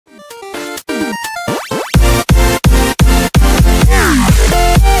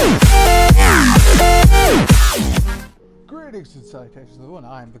Salutations everyone,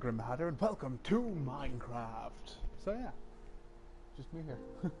 I'm the Grim Hatter and welcome to Minecraft. So yeah, just me here.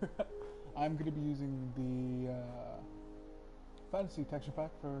 I'm going to be using the fantasy texture pack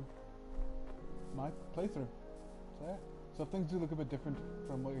for my playthrough. So yeah, so if things do look a bit different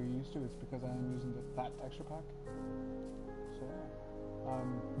from what you're used to, it's because I am using the fat texture pack. So yeah,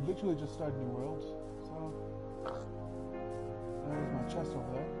 I'm literally just starting a new world. So there's my chest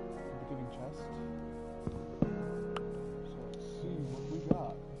over there, the beginning chest. See what we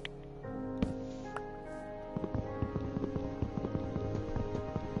got.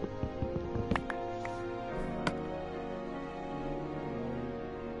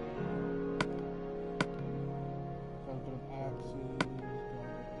 Got a bit of axes,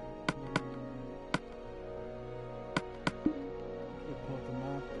 pull up the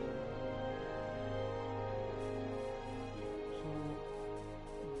map. So,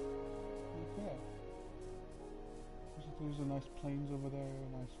 okay. There's a nice plains over there, a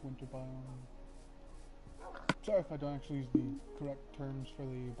nice winter biome. Sorry if I don't actually use the correct terms for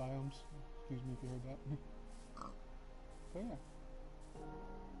the biomes. Excuse me if you heard that. So yeah.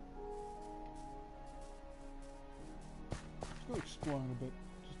 Let's go exploring a bit,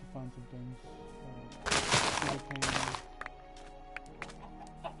 just to find some things.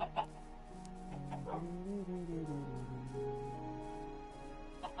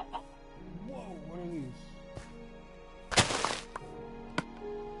 Whoa, what are these?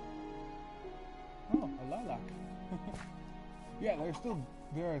 Oh, a lilac. Yeah,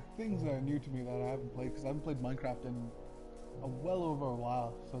 there are things that are new to me that I haven't played, because I haven't played Minecraft in well over a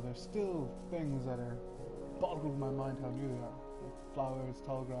while, so there's still things that are boggling my mind how new they are. Like flowers,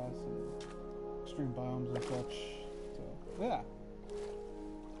 tall grass, and extreme biomes and such. So, yeah.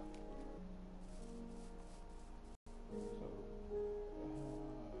 So,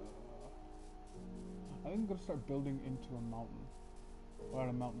 I think I'm going to start building into a mountain. Or at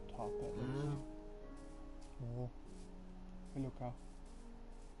a mountain top, at least. Oh. Hello, cow.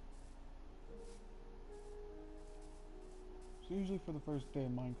 So usually for the first day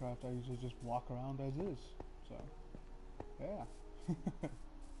in Minecraft, I usually just walk around as is. So, yeah.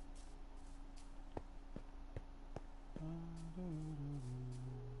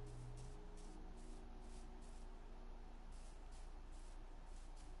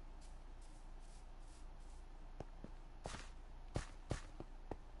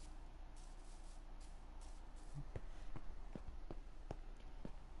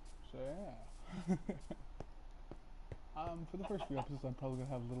 So yeah. For the first few episodes, I'm probably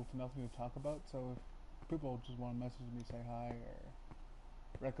gonna have little to nothing to talk about. So if people just want to message me, say hi, or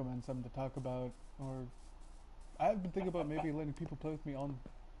recommend something to talk about, or I have been thinking about maybe letting people play with me on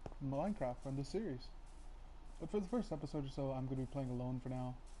Minecraft on this series. But for the first episode or so, I'm gonna be playing alone for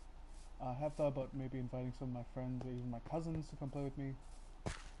now. I have thought about maybe inviting some of my friends or even my cousins to come play with me.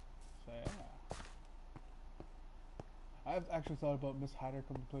 So yeah. I've actually thought about Miss Hatter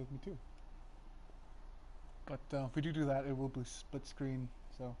coming to play with me too. But if we do that, it will be split screen,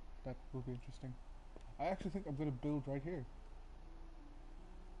 so that will be interesting. I actually think I'm going to build right here.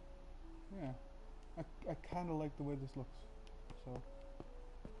 Yeah, I kind of like the way this looks. So,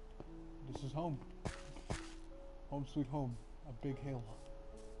 this is home. Home sweet home. A big hill.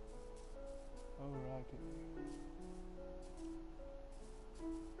 Alrighty.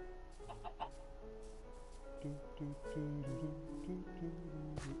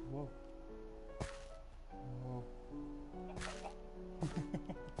 Whoa. Whoa.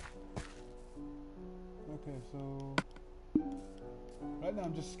 Okay, so right now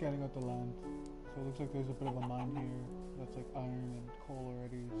I'm just scanning out the land. So it looks like there's a bit of a mine here that's like iron and coal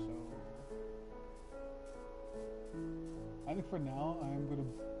already, so I think for now I am going to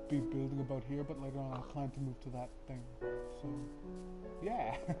be building about here, but later on I plan to move to that thing. So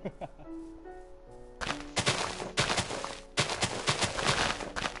yeah.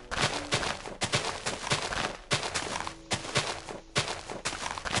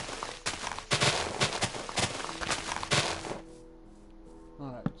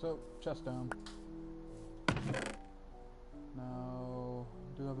 So, chest down. Now,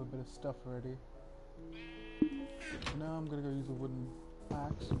 I do have a bit of stuff ready. So now I'm gonna go use a wooden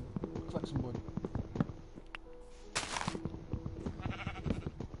axe and collect some wood.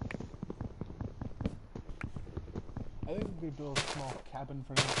 I think I'm gonna build a small cabin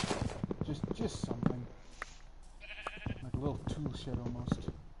for now. Just something. Like a little tool shed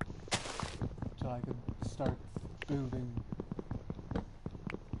almost. Until I can start building.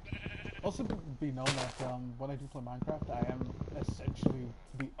 Also be known that when I do play Minecraft, I am essentially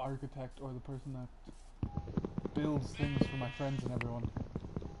the architect or the person that builds things for my friends and everyone.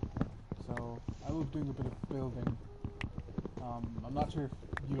 So I will be doing a bit of building I'm not sure if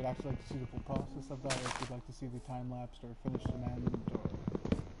you would actually like to see the full process of that, or if you'd like to see the time lapsed or finished and end, or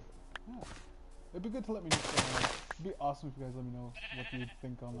yeah, it'd be good to let me know. It'd be awesome if you guys let me know what you'd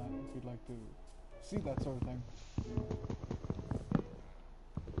think on that, if you'd like to see that sort of thing.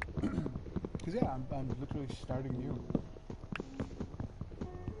 Because yeah, I'm literally starting new.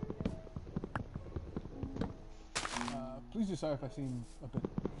 Please do sorry if I seem a bit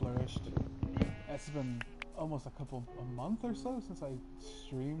flourished. It's been almost a month or so since I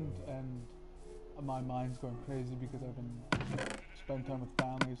streamed, and my mind's going crazy because I've been spending time with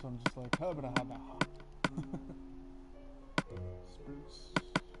family, so I'm just like, Spruce.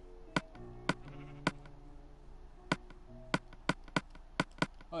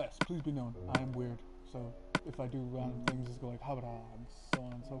 Oh yes, please be known, I am weird, so if I do random things, just go like, and so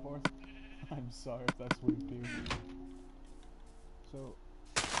on and so forth. I'm sorry if that's weird to you. So,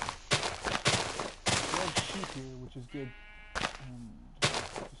 there's sheep here, which is good, and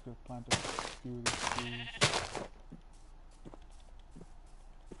I'm just gonna plant a few of these trees.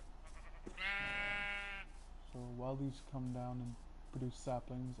 So while these come down and produce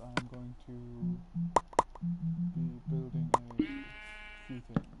saplings, I'm going to be building a few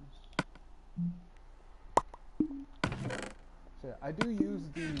things. So yeah, I do use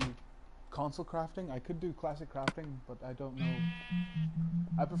the console crafting. I could do classic crafting, but I don't know.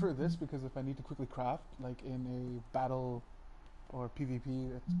 I prefer this because if I need to quickly craft, like in a battle or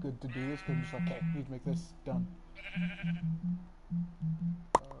PvP, it's good to do this because I'm just like, okay, I need to make this done.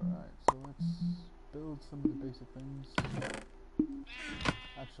 Alright, so let's build some of the basic things.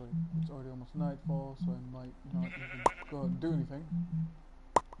 Actually, it's already almost nightfall, so I might not even go out and do anything.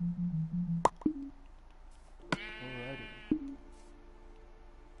 Alrighty.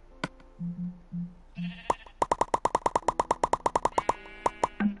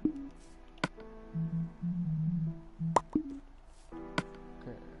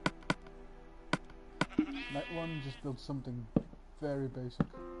 Okay. Night one, just build something very basic.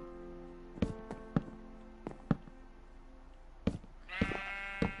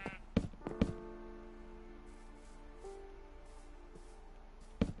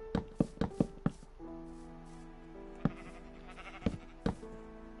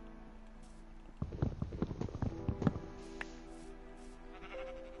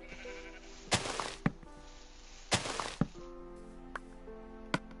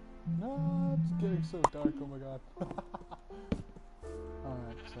 No, it's getting so dark, oh my god.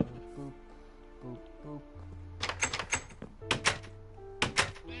 Alright, so boop, boop, boop.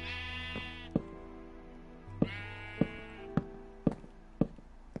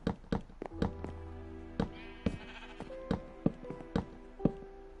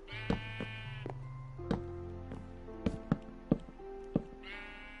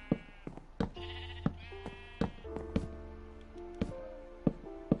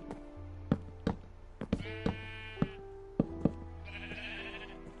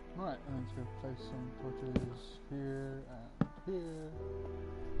 Alright, and then just gonna place some torches here and here.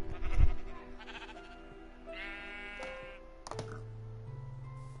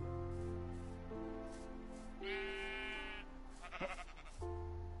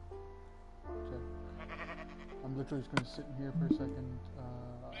 Okay. I'm literally just gonna sit in here for a second.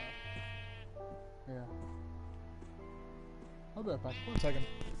 Yeah. I'll be right back. 1 second.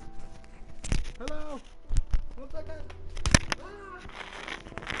 Hello! 1 second! Ah!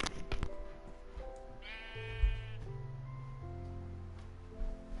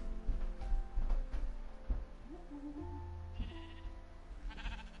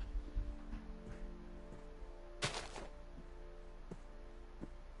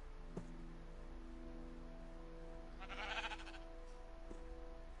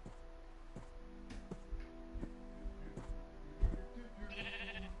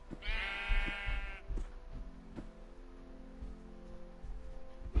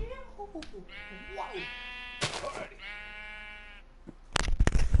 Wow!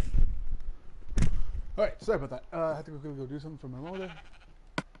 Alright, sorry about that. I had to quickly go do something for my motor.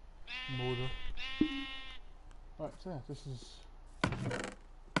 Alright, so yeah, this is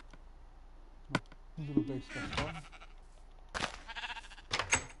my little base stuff farm.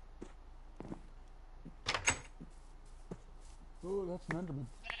 Oh, that's an Enderman.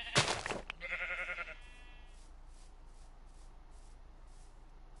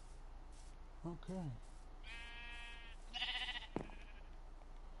 Okay.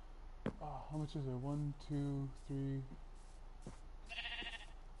 How much is there? 1, 2, 3.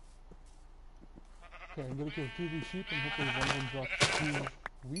 Okay, I'm gonna kill 2 of these sheep and hopefully one of them drops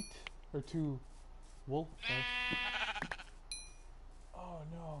 2 wheat or 2 wool. Sorry. Oh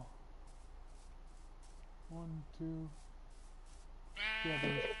no. 1, 2. Yeah,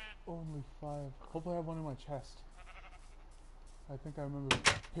 there's only 5. Hopefully I have one in my chest. I think I remember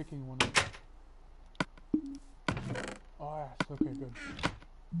picking one up. Oh yes, okay, good.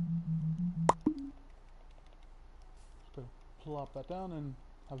 Just gonna plop that down and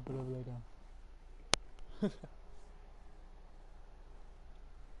have a bit of a lay down.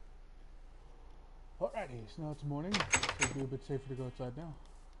 Alrighty, so now it's morning, so it'll be a bit safer to go outside now.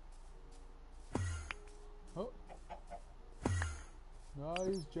 Oh. No,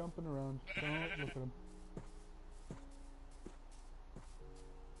 he's jumping around. Don't look at him.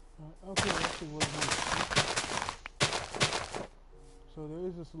 Okay, actually, where's my sheep? So there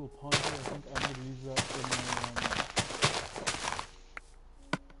is this little pond here. I think I'm going to use that for my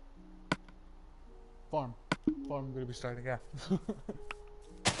farm. Farm I'm going to be starting, yeah.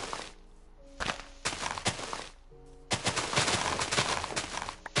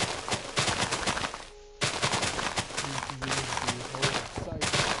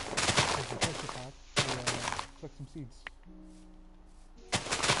 Collect some seeds.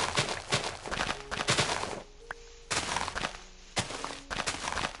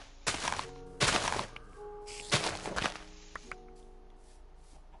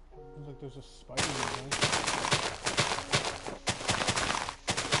 Looks like there's a spider in there.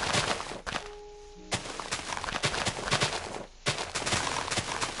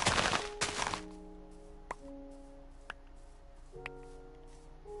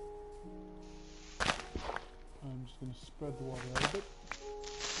 I'm just going to spread the water out a bit.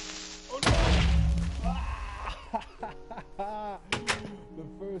 Oh no! The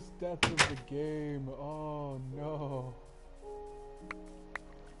first death of the game. Oh no.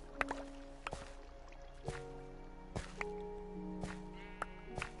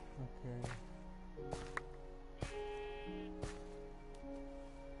 Okay.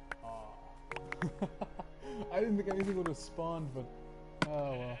 Oh. I didn't think anything would have spawned, but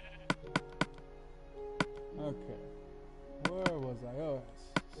oh well. Okay, where was I? Oh, yes.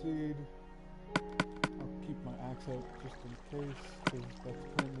 Seed. I'll keep my axe out just in case, because that's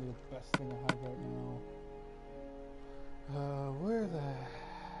currently the best thing I have right now. Where the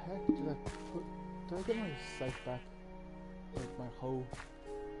heck did I put... Did I get my scythe back? Like my hoe?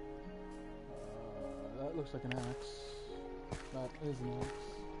 That looks like an axe. That is an axe.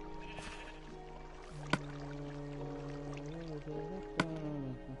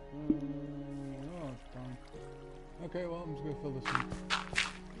 Okay, well, I'm just gonna fill this in.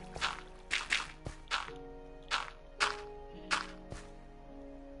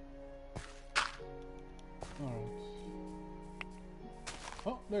 Alright.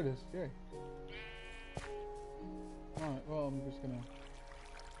 Oh, there it is. Yay. Alright, well, I'm just gonna...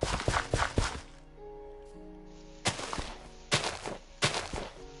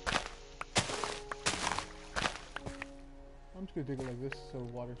 I'm just gonna dig it like this so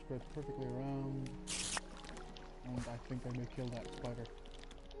water spreads perfectly around. And I think I may kill that spider.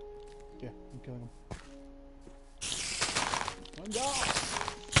 Yeah, I'm killing him. And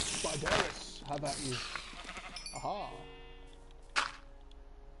Spideris, how about you? Aha!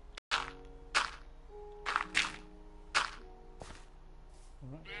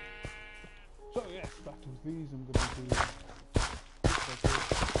 Alright. So yes, back to these. I'm gonna do this like this.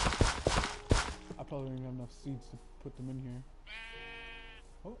 I probably don't even have enough seeds to put them in here.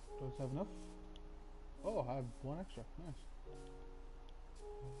 Oh, does it have enough? Oh, I have one extra. Nice.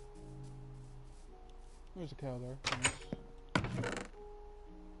 There's a cow there. Nice.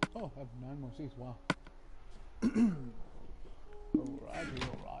 Oh, I have 9 more seeds. Wow. Alrighty,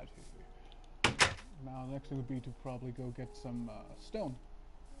 alrighty. Now, the next thing would be to probably go get some stone.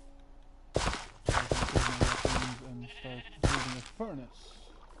 So I can build my weapons and start building a furnace.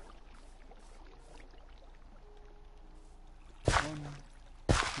 1,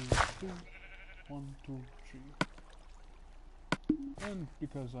 2, 3. 1, 2, 3. And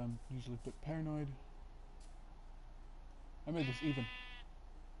because I'm usually a bit paranoid, I made this even.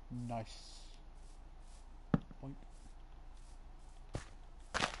 Nice. Boink.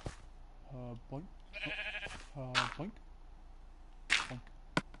 Boink. Boink. Boink.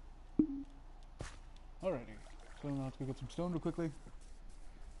 Alrighty. So now let's go get some stone real quickly,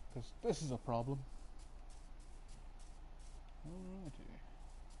 because this is a problem. Alrighty.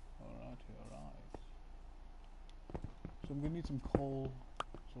 Alrighty, alright. So I'm gonna need some coal,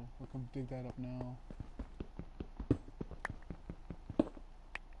 so we'll come dig that up now.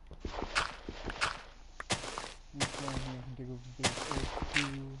 And so here I can dig over big earth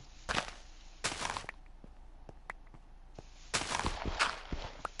too.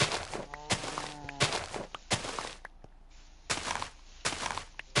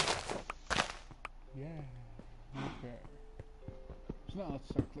 Yeah, okay. now let's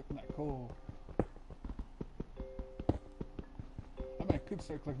start collecting that coal. I mean, I could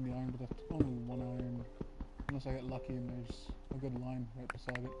start collecting the iron, but that's only one iron. Unless I get lucky and there's a good line right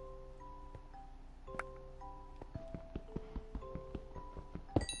beside it.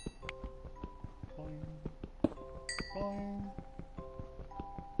 Boing. Boing.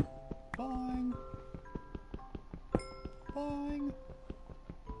 Boing. Boing.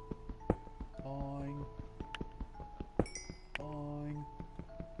 Boing. Boing.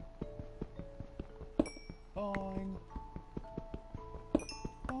 Boing.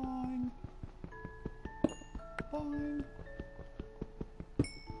 Boing. Boing.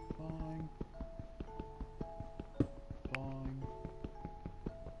 Boing.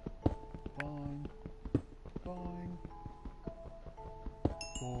 Boing. Boing.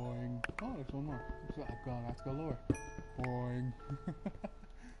 Boing. Oh, there's one more. Oh god, I have to go lower. Boing.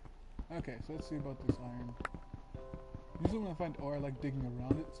 Okay, so let's see about this iron. Usually when I find ore, I like digging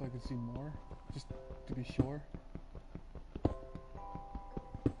around it so I can see more, just to be sure.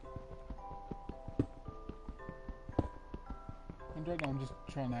 And right now I'm just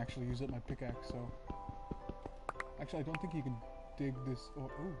trying to actually use up my pickaxe, so... Actually, I don't think you can dig this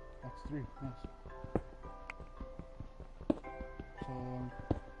ore. Oh, that's 3. Nice. So,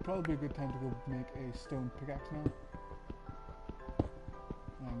 probably a good time to go make a stone pickaxe now.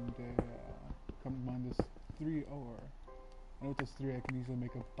 And come mine this 3 ore. And with this 3 I can easily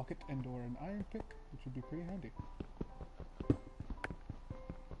make a bucket and or an iron pick, which would be pretty handy.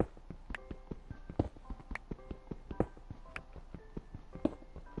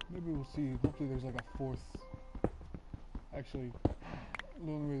 Maybe we'll see, hopefully there's like a 4th. Actually,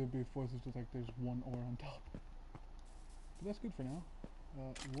 the only way there'd be a 4th is just like there's 1 ore on top. But that's good for now.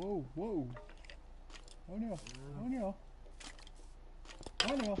 Whoa, whoa. Oh no, oh no.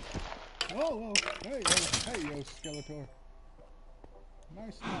 Oh no. Whoa, whoa. Hey, yo, Skeletor.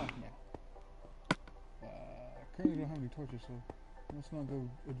 Nice knock, man. Currently don't have any torches, so let's not go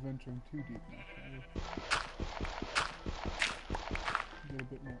adventuring too deep now, shall we? Get a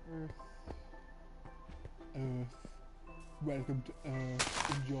bit more earth. Earth. Welcome to Earth.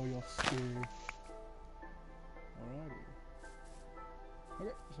 Enjoy your stay. Alrighty.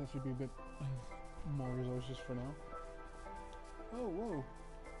 Okay, so that should be a bit more resources for now. Oh, whoa.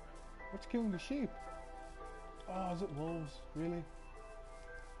 What's killing the sheep? Oh, is it wolves? Really?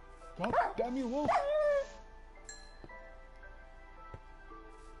 God damn you, wolf!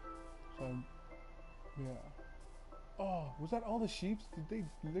 So, yeah. Oh, was that all the sheep? Did they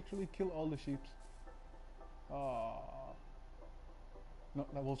literally kill all the sheep? Oh. No,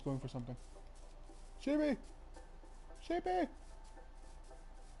 that wolf's going for something. Sheepy! Sheepy!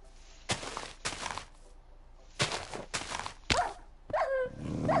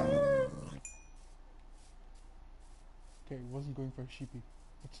 Okay, it wasn't going for a sheepy,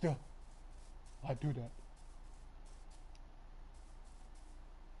 but still, I'd do that.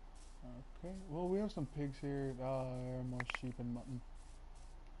 Okay, well we have some pigs here. There are more sheep and mutton.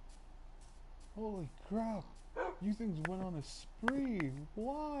 Holy crap! You things went on a spree.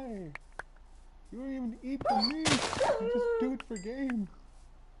 Why? You don't even eat the meat. You just do it for game.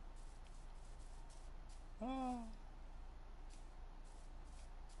 Ah.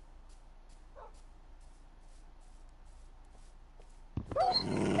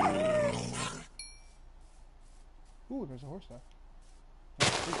 Ooh, there's a horse there.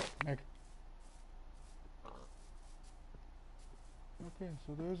 Meg. Okay,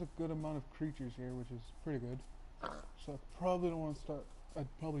 so there's a good amount of creatures here, which is pretty good. So I probably don't want to start. I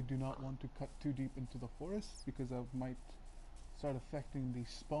probably do not want to cut too deep into the forest because that might start affecting the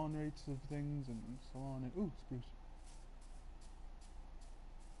spawn rates of things and so on. And ooh, spruce.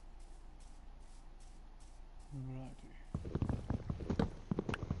 Alrighty.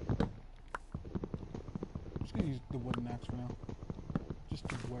 I'm just gonna use the wooden axe for now, just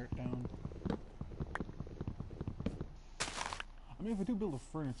to wear it down. I mean, if I do build a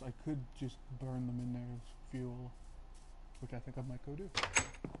furnace, I could just burn them in there as fuel, which I think I might go do.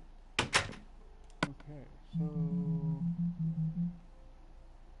 Okay, so...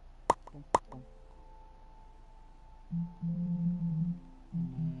 Bump, bump. And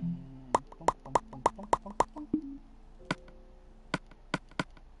then... Bump, bump, bump, bump, bump, bump.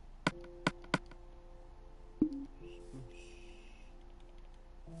 Spruce.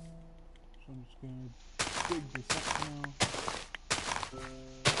 So I'm just gonna dig this up now.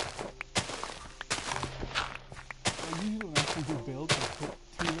 I usually actually do builds, I put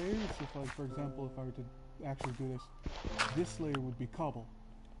 2 layers. If like, for example, if I were to actually do this layer would be cobble,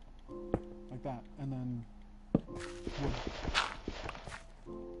 like that, and then wood.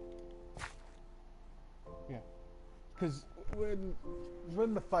 Yeah, because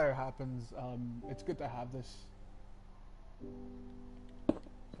when the fire happens, it's good to have this.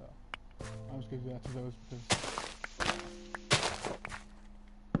 So I'm just gonna do that to those because.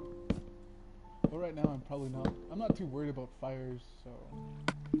 But right now I'm not too worried about fires, so.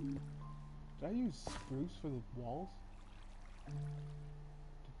 Did I use spruce for the walls?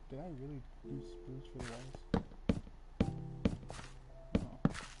 Did I really use spruce for the walls?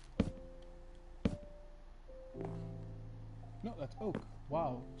 No. No, that's oak.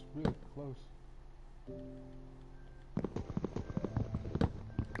 Wow, it's really close.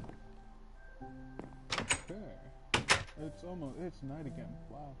 Okay. It's night again.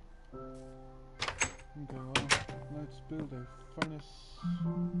 Wow. Okay, well, let's build a furnace.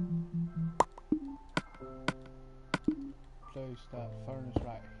 Place that furnace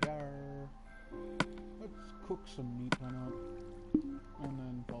right here. Let's cook some meat on it. And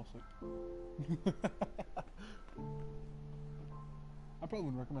then fall asleep. I probably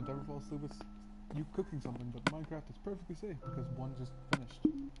wouldn't recommend ever fall asleep with you cooking something, but Minecraft is perfectly safe because one just finished.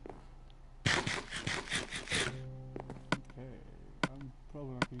 Okay, I'm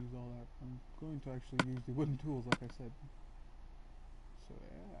probably not going to use all that. I'm going to actually use the wooden tools like I said. So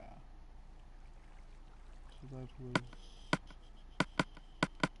yeah. So that was...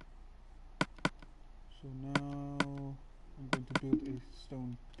 So now I'm going to build a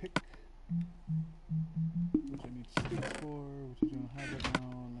stone pick, which I need sticks for, which I don't have right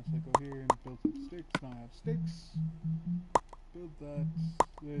now unless I go here and build some sticks. Now I have sticks. Build that,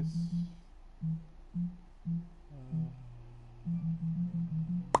 this,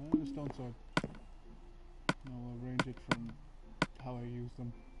 and a stone sword. And I'll arrange it from how I use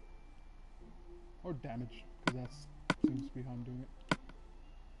them. Or damage, because that seems to be how I'm doing it.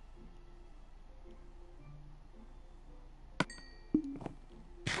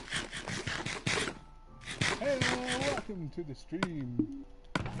 Hey, welcome to the stream.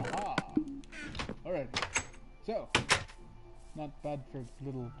 Aha. Alright. So, not bad for a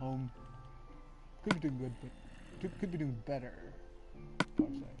little home. Could be doing good, but could be doing better. Per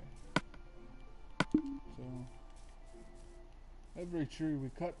se. So, every tree we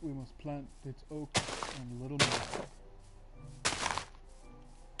cut, we must plant its oak and a little more.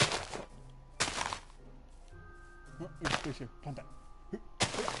 Oh, there's a space here. Plant that.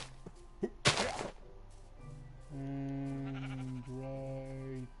 And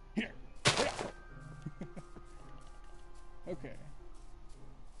right here. Okay.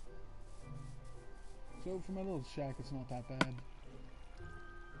 So for my little shack, it's not that bad.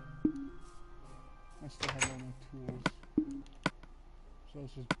 I still have all my tools. So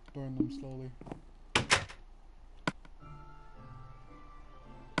let's just burn them slowly.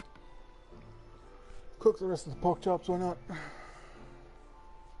 Cook the rest of the pork chops, why not?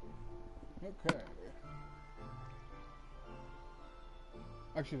 Okay.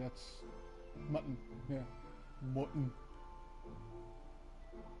 Actually, that's mutton. Yeah, mutton.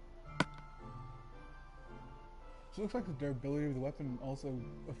 So it looks like the durability of the weapon also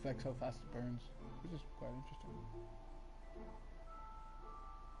affects how fast it burns, which is quite interesting.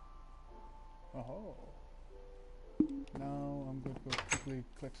 Oh. Now I'm going to go quickly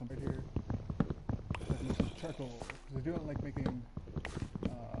click some right here. Make some charcoal, because I do not like making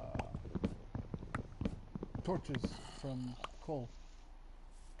torches from coal.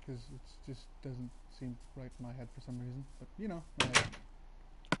 Because it just doesn't seem right in my head for some reason, but you know, my head.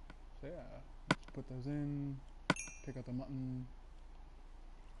 So yeah, let's put those in, take out the mutton,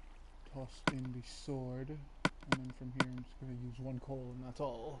 toss in the sword, and then from here I'm just going to use one coal and that's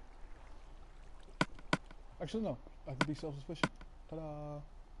all. Actually no, I can be self-sufficient. Ta-da!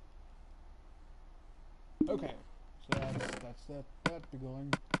 Okay, so that's that be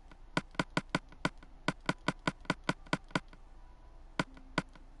going.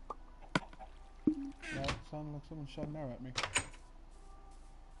 That sounded like someone shot an arrow at me.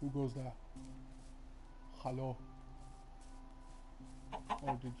 Who goes there? Hello.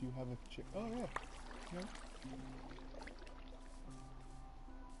 Or did you have a chick? Oh yeah. Yeah.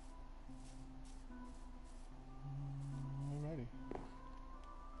 Alrighty.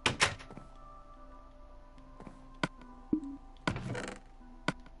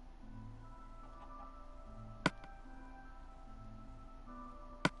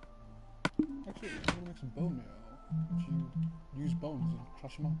 Actually, I'm gonna make some bone meal, which you use bones and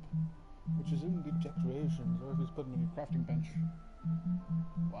crush them up, which is in the decorations, or if you just put them in your crafting bench.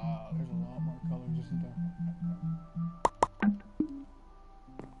 Wow, there's a lot more colors, isn't there?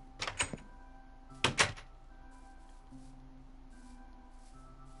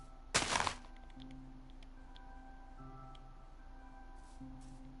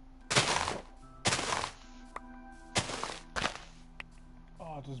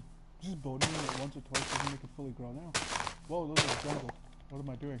 once or twice doesn't make it fully grow now. Whoa, look at the jungle. What am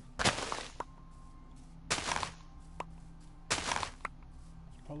I doing? That's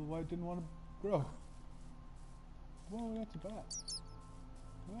probably why I didn't want to grow. Whoa, that's a bat.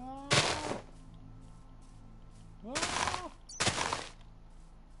 Ah! Ah!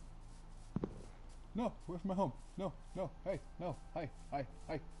 No, where's my home? No, no, hey, no, hey,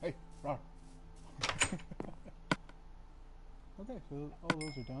 rawr. Okay, so all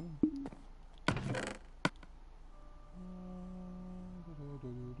those are done.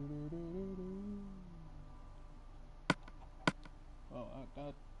 Oh,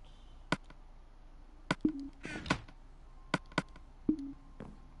 that.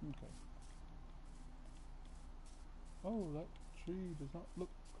 Okay. Oh, that tree does not look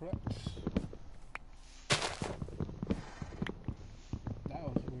correct. That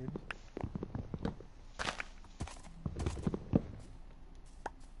was weird.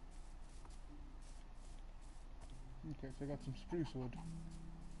 Okay, so I got some spruce wood.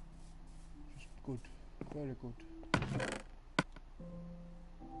 Just good. Very good.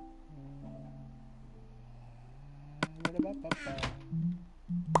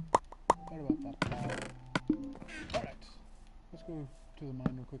 Alright. Let's go to the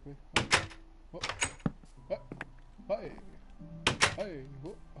mine real quickly. Oh. Hey! Hey!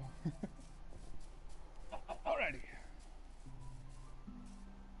 Oh. Alrighty.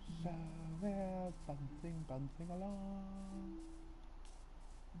 So we're bouncing along.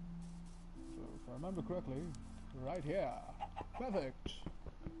 So if I remember correctly, right here. Perfect.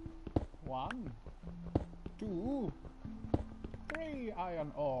 1, 2, 3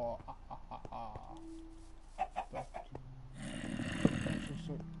 iron ore. But let's just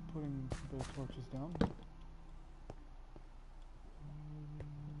start putting those torches down.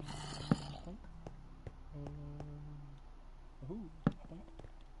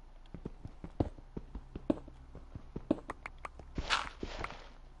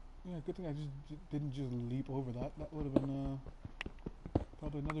 Yeah, good thing I just didn't just leap over that. That would have been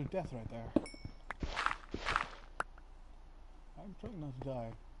probably another death right there. I'm trying not to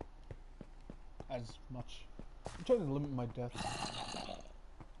die as much. I'm trying to limit my deaths.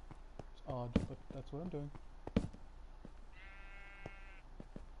 It's odd, but that's what I'm doing.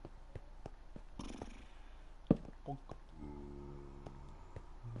 Bonk.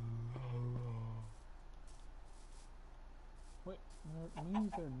 Wait, it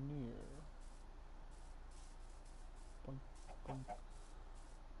means they're near. Boink, boink.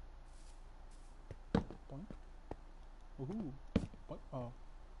 Boink. Woohoo. Boink. Oh.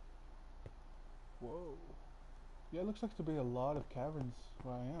 Whoa. Yeah, it looks like to be a lot of caverns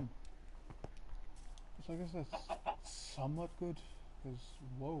where I am. So I guess that's somewhat good. Because,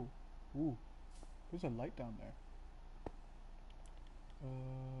 whoa. Ooh. There's a light down there.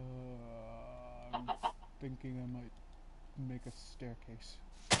 I'm thinking I might make a staircase.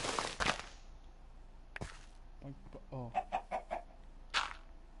 Oh.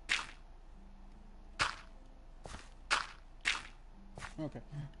 Okay.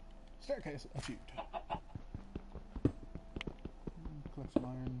 Staircase achieved. Collect some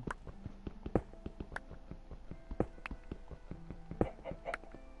iron.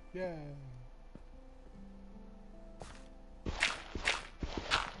 Yay!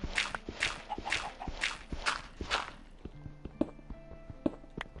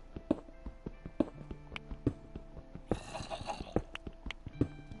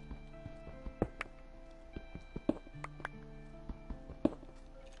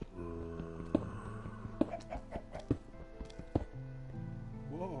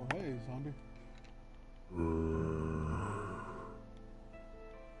 Whoa, hey, zombie.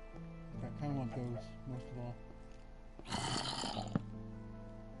 I kind of want those, most of all.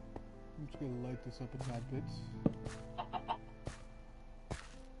 I'm just gonna light this up in bad bits.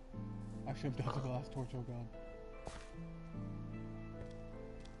 Actually, I'm down to the last torch, oh god.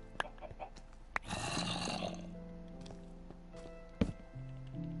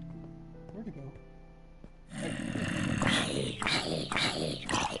 Where'd he go? Hey.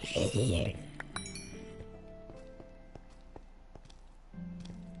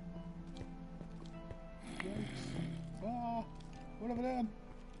 Ah, what have I done?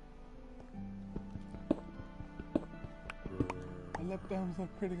 I leapt down without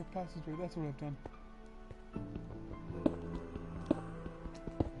creating a passageway, that's what I've done.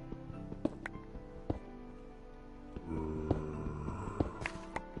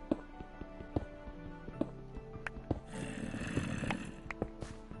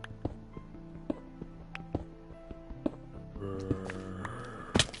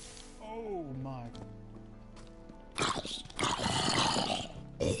 Oh my.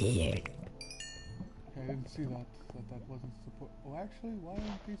 see that wasn't support. Oh, actually, why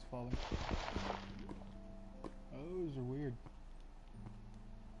aren't these falling? Those are weird.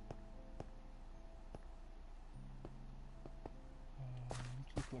 I'm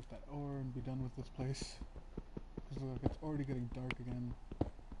just gonna collect that ore and be done with this place. Because look, it's already getting dark again.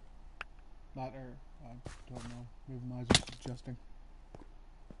 Not I don't know. Maybe my eyes are adjusting.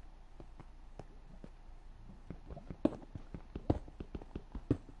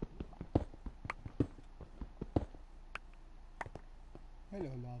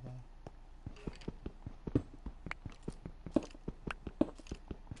 Hello, lava.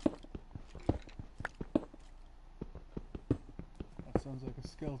 That sounds like a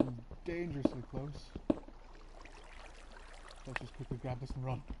skeleton dangerously close. Let's just quickly grab this and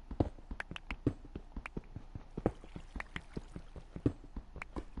run.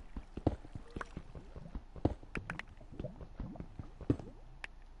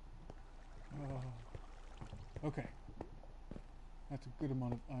 Okay. That's a good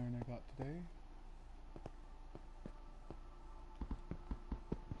amount of iron I got today.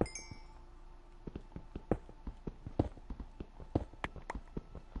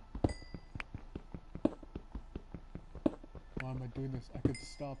 Why am I doing this? I could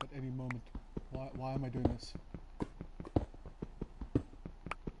stop at any moment. Why am I doing this?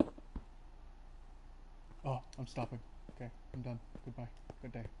 Oh, I'm stopping. Okay, I'm done. Goodbye.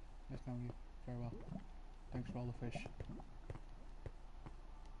 Good day. Nice knowing you. Farewell. Thanks for all the fish.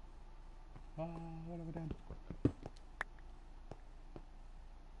 What have I done?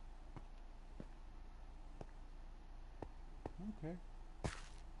 Okay.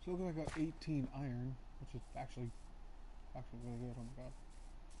 So looks like I got 18 iron, which is actually really good. Oh my god.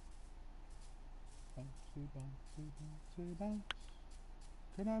 Bouncy, bouncy, bouncy, bounce.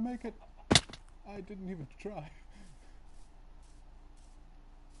 Can I make it? I didn't even try.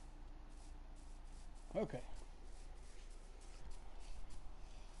 Okay.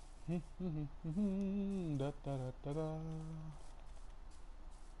 Da da da da da.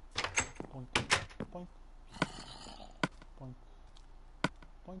 Boink, boink, boink,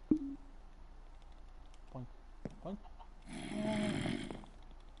 boink, boink, boink.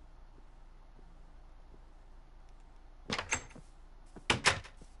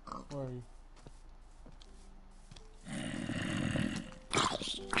 Where are you?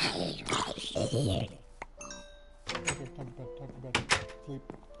 Okay, time to bed. Sleep.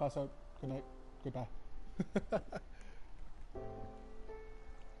 Pass out. Good night. Goodbye.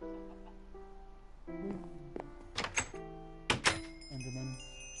 Enderman.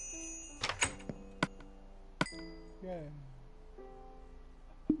 Yeah.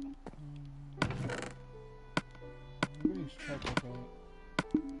 Maybe you should check like that.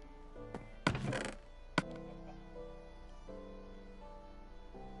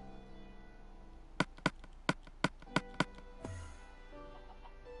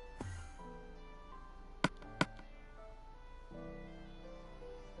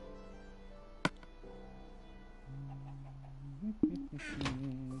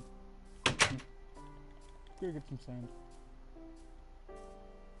 Go get some sand.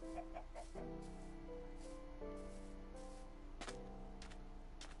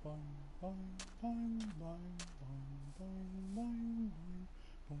 Boing, boing, boing, boing, boing, boing, boing,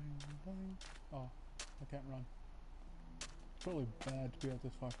 boing, boing, boing. Oh, I can't run. It's probably bad to be out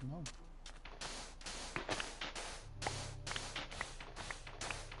this far from home.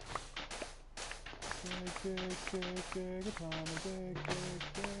 Dig, upon a dig.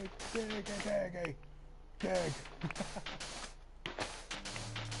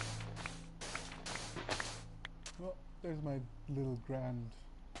 Well, there's my little grand,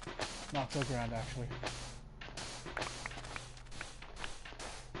 not so grand actually.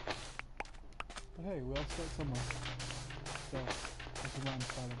 But hey, we all start somewhere. So, this is where I'm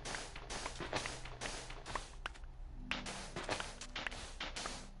starting.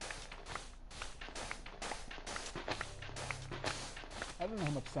 I don't know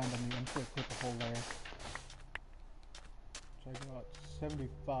how much sand I need. I'm just going to clip a whole layer. So I got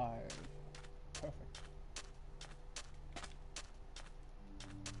 75. Perfect.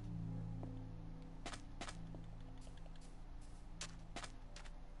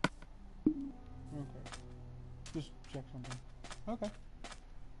 Okay. Just check something. Okay.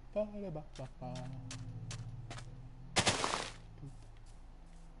 Ba-da-ba-ba-ba.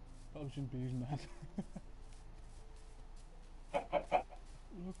 Probably shouldn't be using that.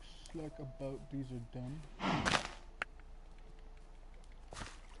 Looks like about these are done.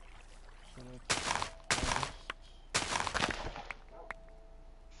 So let's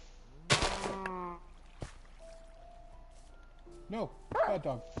No! Bad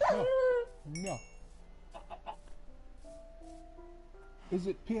dog. No! No! Is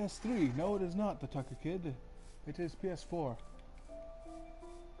it PS3? No, it is not, the Tucker Kid. It is PS4.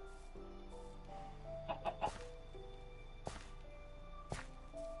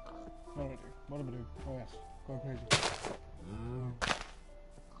 Alrighty, what am I doing? Oh yes, going crazy.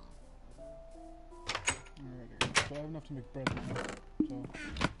 Alrighty, so I have enough to make bread now. So,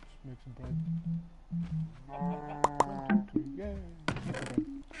 just make some bread. 1, 2, 3, yay! Make the bread.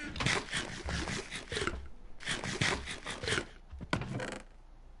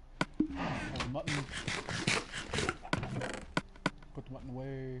 Mutton. Put the mutton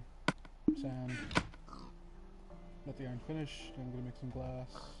away. Sand. Let the iron finish. Then I'm gonna make some glass.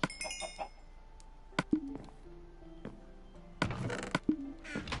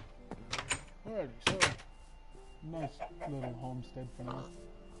 Alrighty, so nice little homestead for now.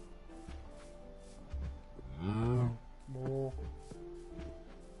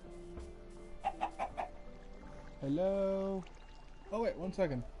 Hello? Oh wait, 1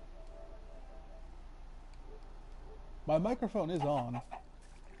 second. My microphone is on.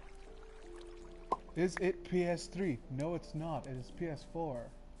 Is it PS3? No, it's not. It is PS4.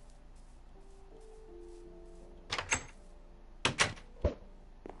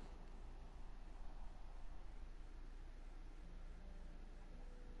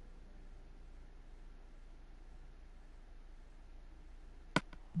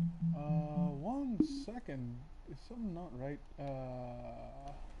 One second. Is something not right?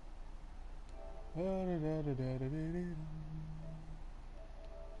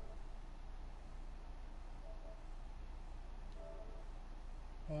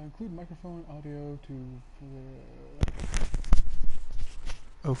 Include microphone audio to.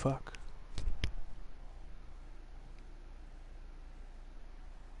 Oh fuck.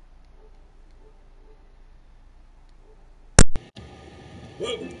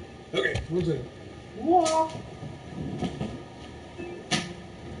 Whoa. Okay, one second. Whoa.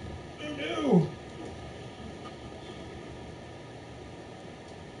 Oh no.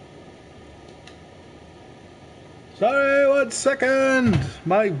 Sorry, 1 second.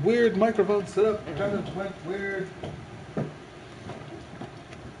 My weird microphone setup kind of went weird.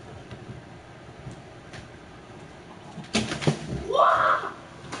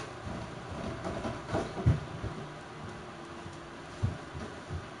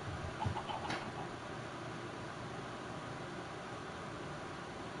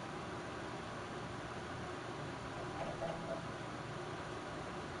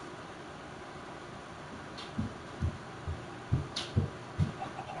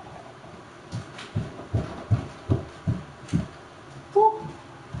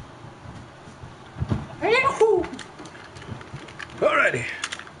 Alrighty.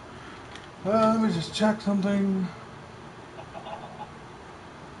 Let me just check something.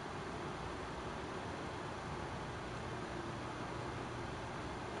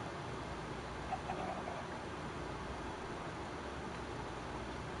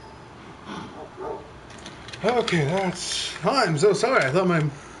 Okay, that's... I'm so sorry. I thought my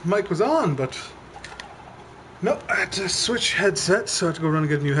mic was on, but... Nope, I had to switch headsets, so I had to go run and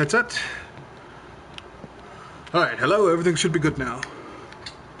get a new headset. Alright, hello, everything should be good now.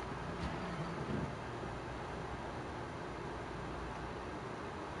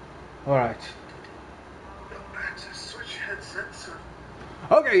 Alright.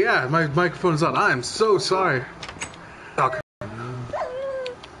 Okay, yeah, my microphone's on. I'm so sorry. Okay.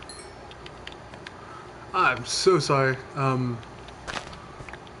 I'm so sorry.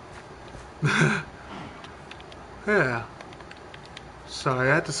 Yeah.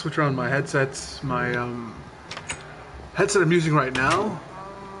 Sorry, I had to switch around my headsets. My headset I'm using right now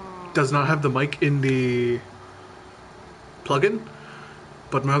does not have the mic in the plugin,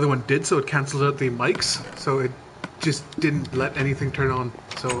 but my other one did, so it cancels out the mics, so it just didn't let anything turn on.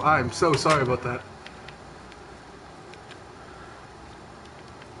 So I'm so sorry about that.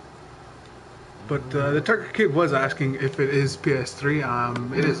 But the Turker Kid was asking if it is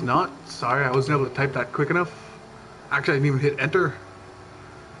PS3. It is not. Sorry, I wasn't able to type that quick enough. Actually, I didn't even hit enter.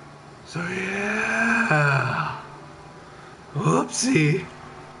 So yeah. Whoopsie.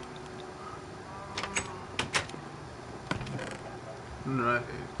 Right.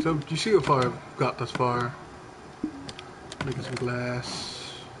 So do you see how far I've got thus far? Making some glass.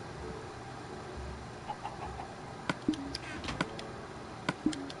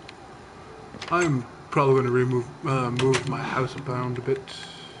 I'm probably going to move my house around a bit.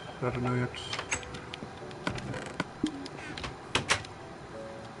 I don't know yet.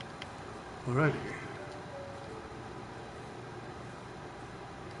 Alrighty.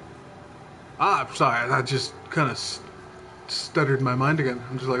 Ah, I'm sorry. That just kind of stuttered in my mind again.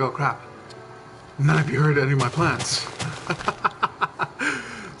 I'm just like, oh crap. None of you heard any of my plans.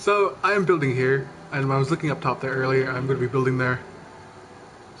 So I am building here, and when I was looking up top there earlier, I'm going to be building there.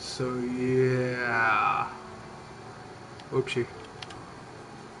 So yeah. Oopsie.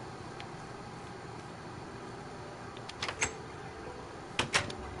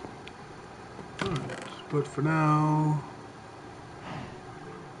 But for now...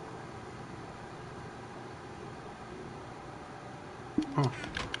 Oh.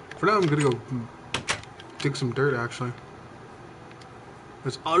 For now I'm gonna go dig some dirt actually.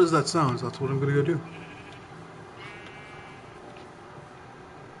 As odd as that sounds, that's what I'm gonna go do.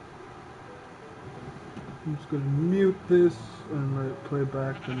 I'm just gonna mute this and let it play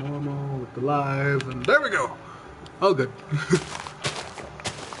back to normal with the live, and there we go! All good.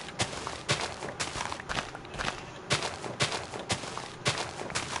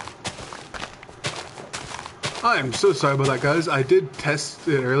 I'm so sorry about that, guys. I did test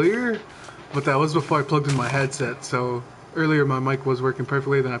it earlier, but that was before I plugged in my headset, so earlier my mic was working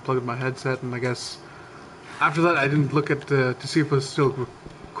perfectly, then I plugged in my headset, and I guess after that I didn't look at to see if it was still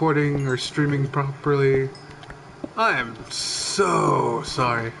recording or streaming properly. I am so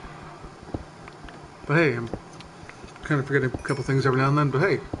sorry. But hey, I'm kind of forgetting a couple things every now and then, but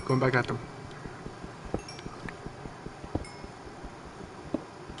hey, going back at them.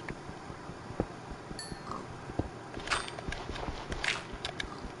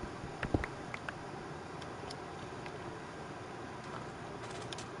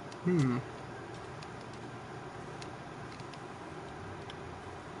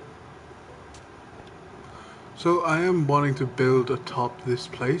 So I am wanting to build atop this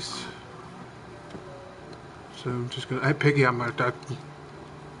place. So I'm just gonna... Hey, Piggy, I'm gonna...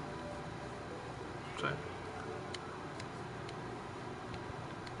 Sorry.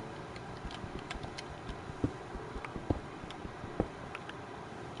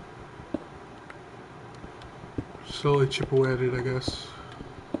 Slowly chip away at it, I guess.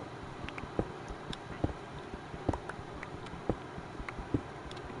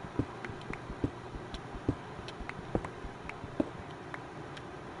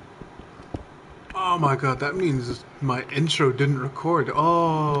 Oh my god, that means my intro didn't record.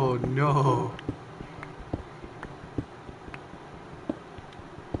 Oh no.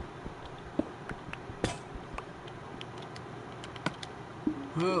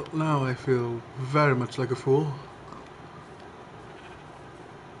 Well, now I feel very much like a fool.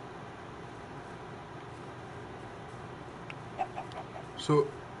 So,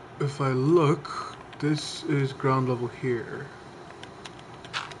 if I look, this is ground level here.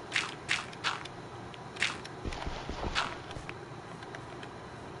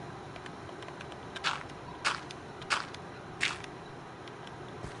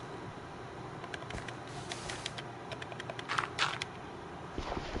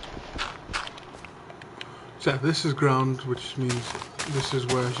 So yeah, this is ground, which means this is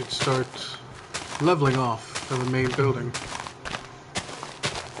where I should start leveling off for the main building.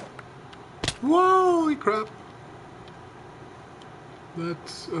 Whoa, crap!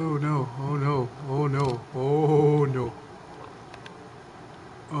 That's... oh no, oh no, oh no, oh no.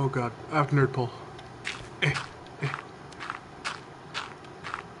 Oh god, I have nerd pull. Eh, eh.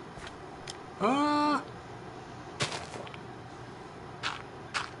 Ah!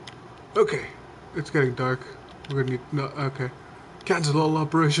 Okay, it's getting dark. We're gonna need... no, okay. Cancel all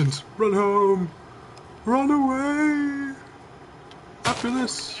operations. Run home! Run away! After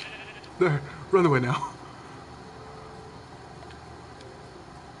this. There, run away now.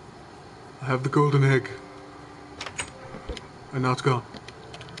 I have the golden egg. And now it's gone.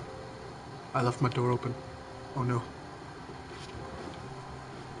 I left my door open. Oh no.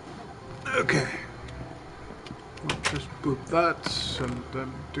 Okay. We'll just boot that and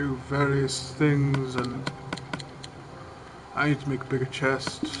then do various things, and I need to make a bigger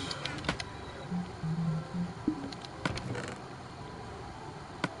chest.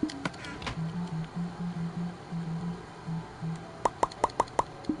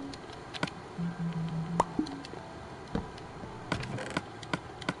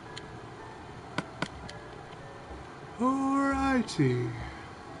 Alrighty.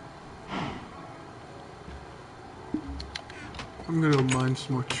 I'm gonna go mine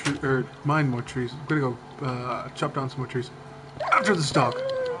some more mine more trees. I'm gonna go chop down some more trees after this dog,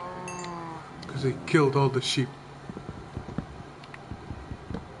 because he killed all the sheep.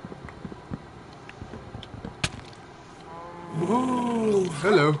 Whoa!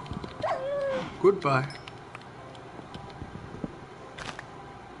 Hello. Goodbye.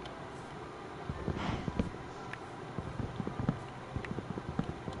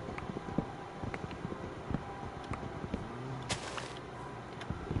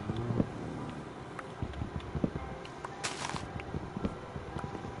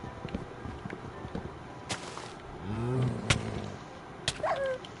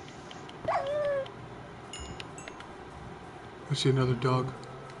 I see another dog.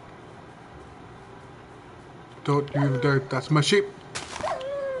 Don't you even dare, that's my sheep.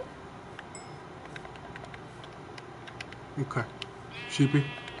 Okay. Sheepy.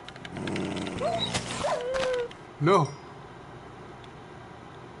 No.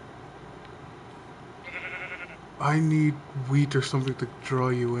 I need wheat or something to draw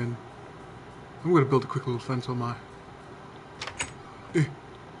you in. I'm gonna build a quick little fence on my. Eh.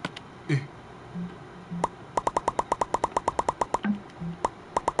 Eh.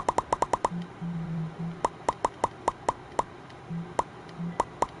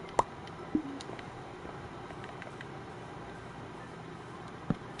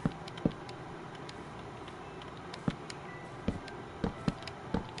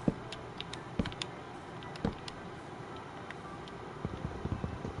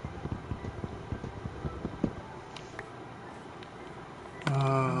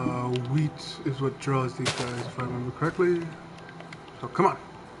 Wheat is what draws these guys, if I remember correctly. So come on.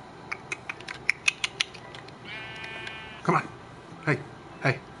 Come on. Hey.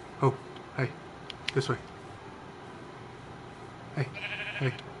 Hey. Oh. Hey. This way. Hey.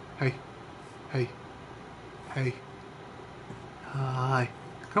 Hey. Hey. Hey. Hey. Hi.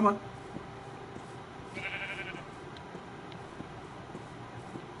 Come on.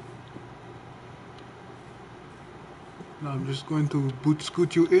 Now I'm just going to boot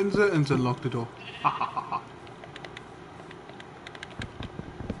scoot you in there and then lock the door. Ha ha ha ha.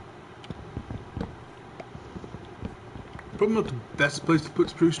 Probably not the best place to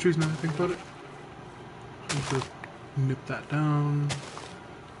put spruce trees now I think about it. So I'm just gonna nip that down.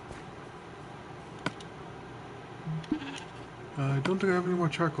 I don't think I have any more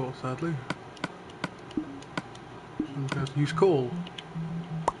charcoal, sadly. So I'm gonna have to use coal.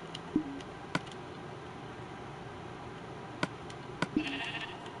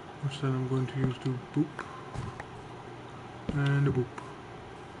 Which then I'm going to use to boop. And a boop.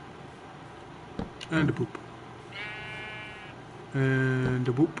 And a boop. And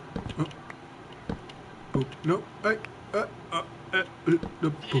a boop. Oh. Boop. No. Hey.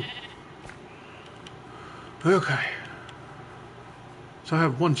 Boop. Okay. So I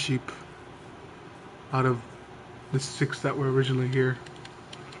have one sheep out of the 6 that were originally here.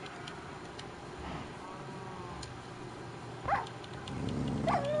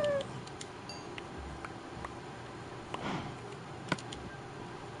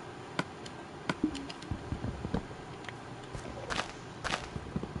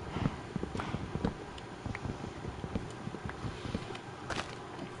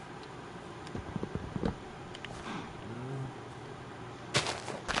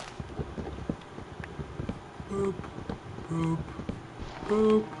 Boop, boop,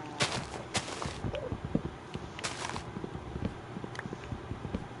 boop.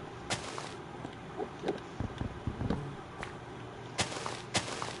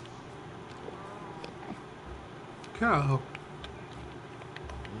 Cow.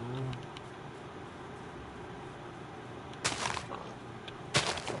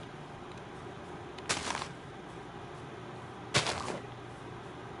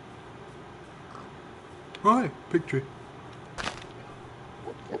 Oh, hey, pig tree.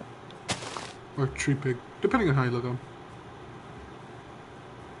 Or tree pig, depending on how you look at them.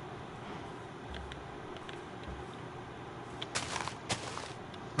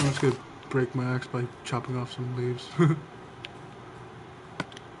 I'm just gonna break my axe by chopping off some leaves.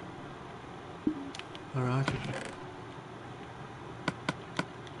 Alright.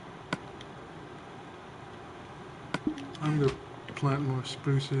 I'm gonna plant more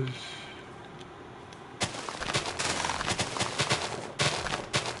spruces.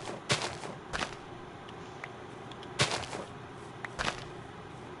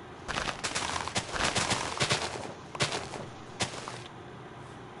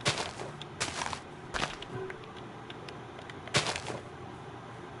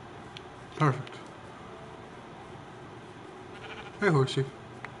 Perfect. Hey, horsey.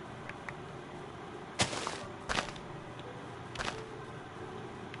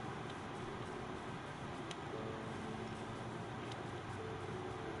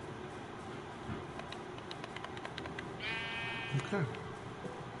 Okay.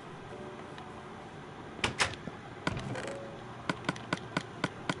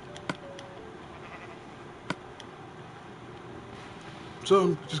 So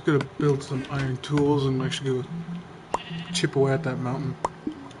I'm just gonna build some iron tools and actually go chip away at that mountain.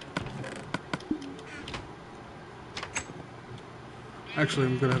 Actually,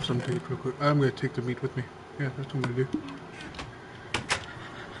 I'm gonna have some to eat real quick. I'm gonna take the meat with me. Yeah, that's what I'm gonna do.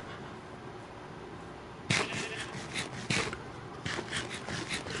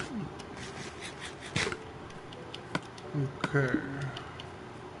 Okay.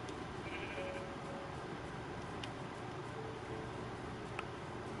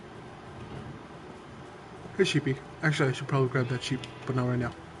 Hey, sheepy. Actually, I should probably grab that sheep, but not right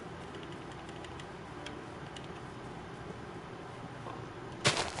now.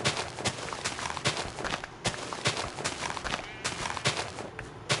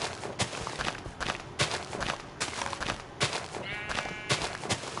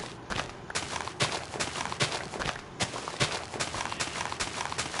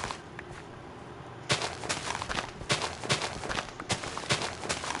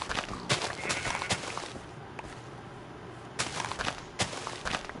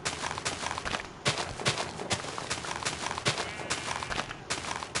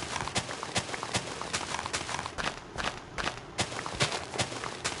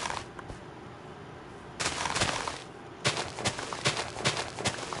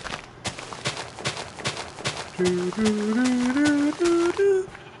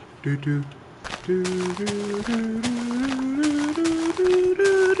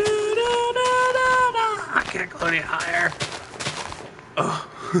 I can't go any higher. Oh.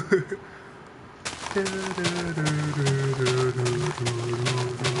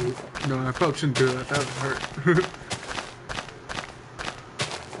 No, I probably shouldn't do that. That would hurt.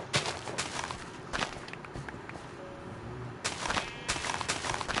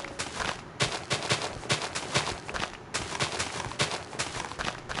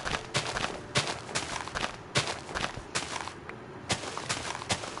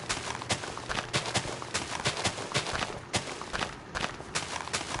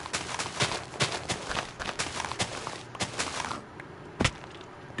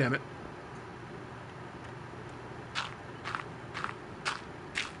 Damn it.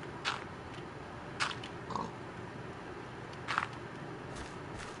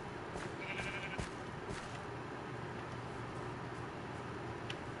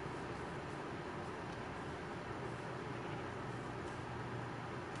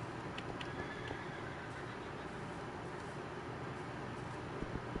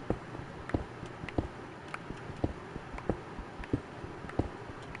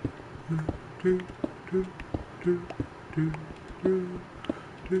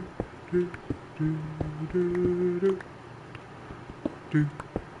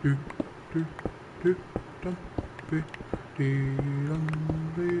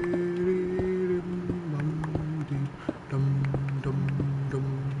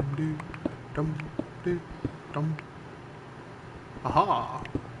 Aha!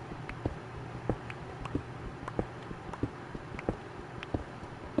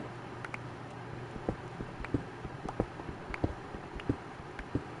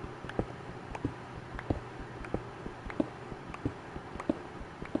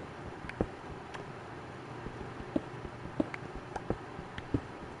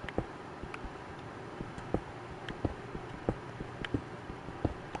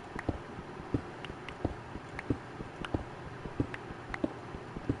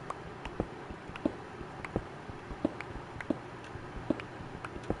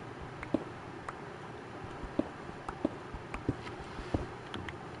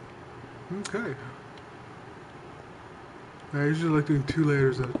 Okay. I usually like doing 2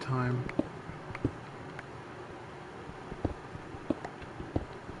 layers at a time.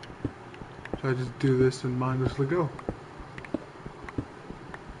 So I just do this and mindlessly go.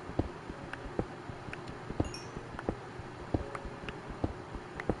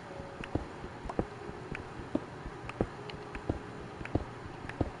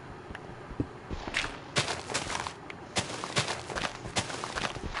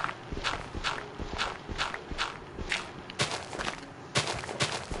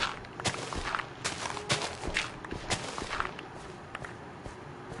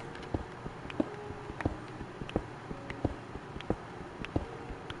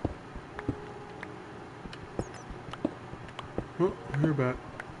 Oh, you're back.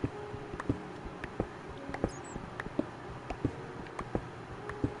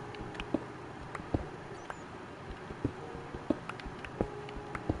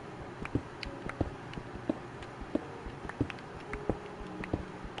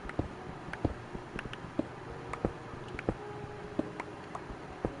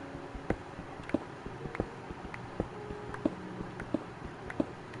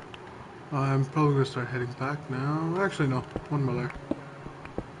 I'm probably gonna start heading back now. Actually, no, one more layer.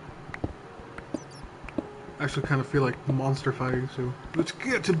 Actually, kind of feel like monster fighting, so let's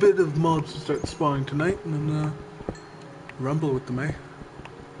get a bit of mobs to start spawning tonight, and then rumble with them, eh?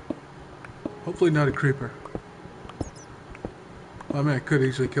 Hopefully not a creeper. Well, I mean, I could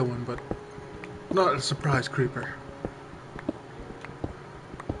easily kill one, but not a surprise creeper.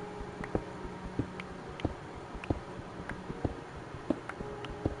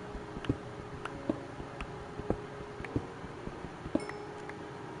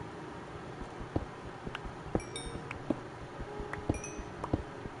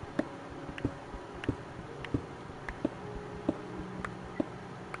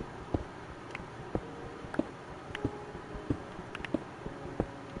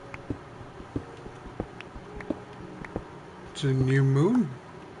 It's a new moon?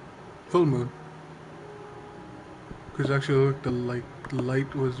 Full moon. Because actually look, the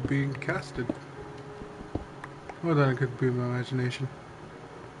light was being casted. Or then it could be my imagination.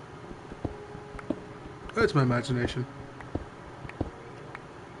 It's my imagination.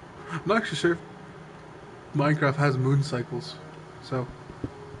 I'm not actually sure if Minecraft has moon cycles, so...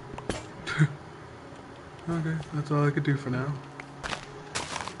 Okay, that's all I could do for now.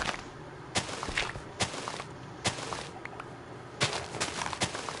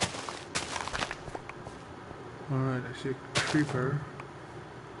 Alright, I see a creeper.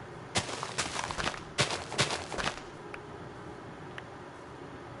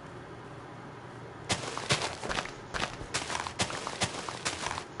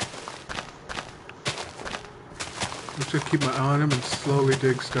 I'm just gonna keep my eye on him and slowly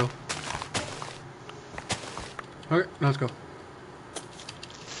dig still. Okay, now let's go.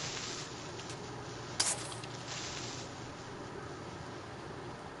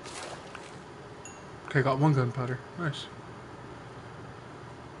 Okay, got one gunpowder. Nice.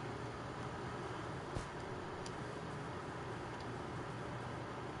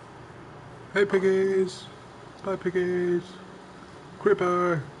 Hey piggies! Bye piggies!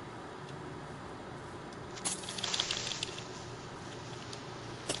 Creeper!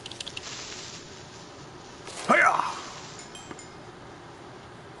 Hiya!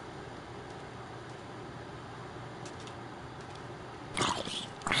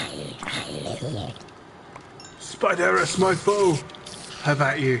 Spiderus, my foe! Have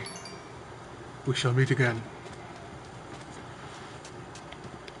at you. We shall meet again.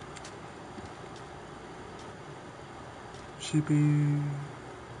 Sheepy.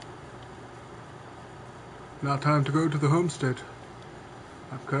 Now time to go to the homestead.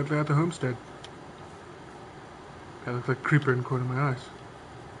 I'm currently at the homestead. That looks like a creeper in the corner of my eyes.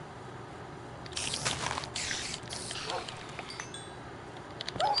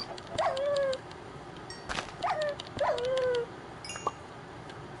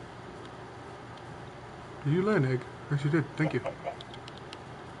 Did you lay an egg? Yes, you did. Thank you.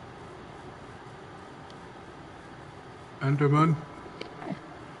 Enderman.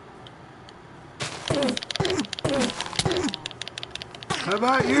 How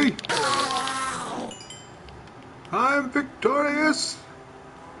about ye? I'm victorious!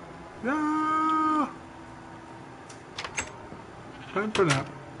 Yeah! Time for nap.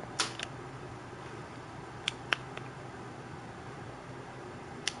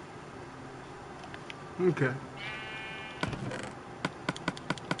 Okay.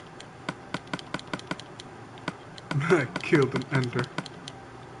 I killed an ender.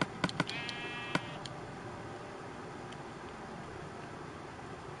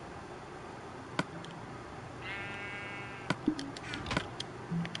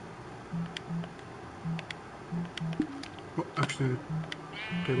 Oh, actually,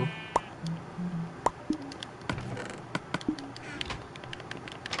 table.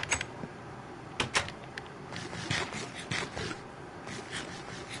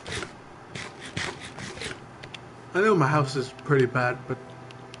 I know my house is pretty bad, but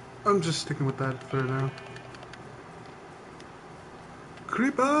I'm just sticking with that for now.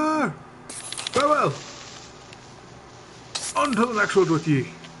 Creeper! Farewell! On to the next road with ye.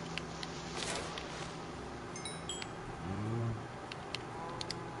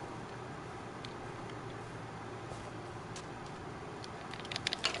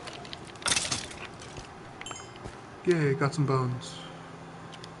 Yay, got some bones.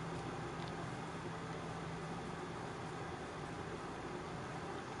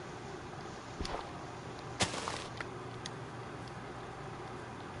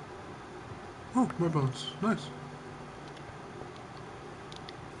 Oh, more bones. Nice.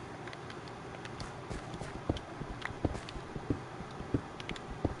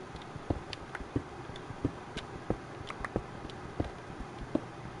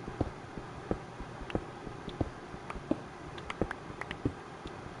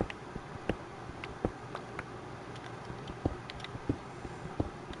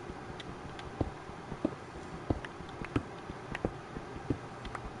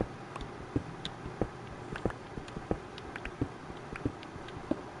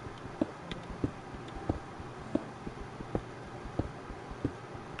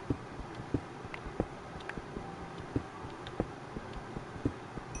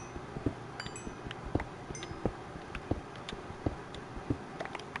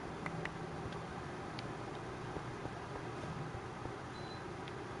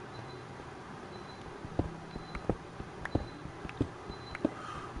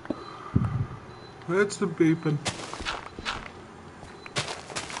 That's the beeping.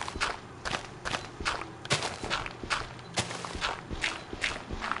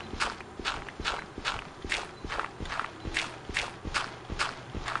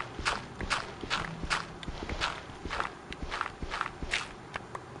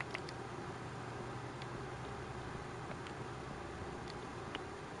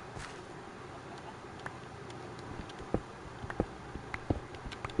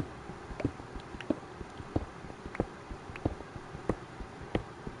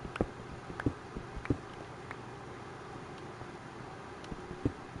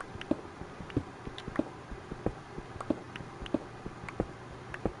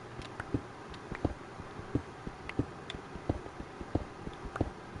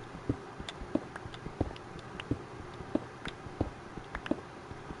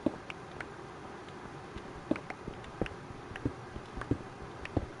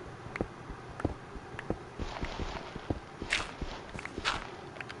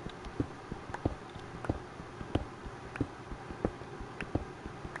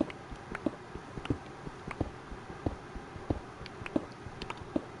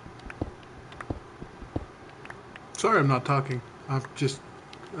 Sorry I'm not talking. I'm just...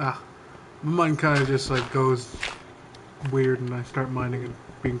 my mind kind of just like goes weird and I start mining and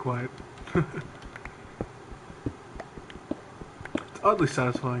being quiet. It's oddly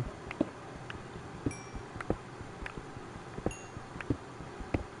satisfying.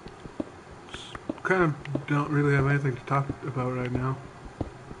 Kind of don't really have anything to talk about right now.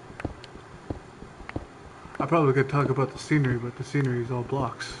 I probably could talk about the scenery, but the scenery is all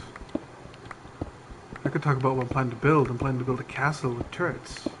blocks. I could talk about what I'm planning to build. I'm planning to build a castle with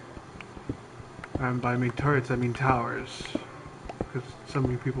turrets. And by me turrets, I mean towers. Because so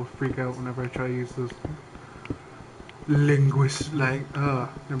many people freak out whenever I try to use those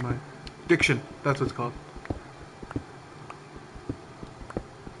never mind. Diction, that's what it's called.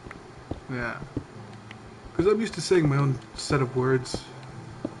 Yeah. Because I'm used to saying my own set of words.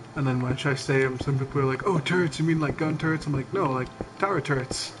 And then when I try to say them, some people are like, oh, turrets, you mean like gun turrets? I'm like, no, like tower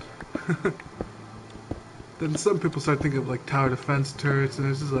turrets. Then some people start thinking of like tower defense turrets, and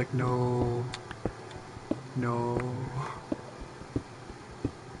it's just like, no. No.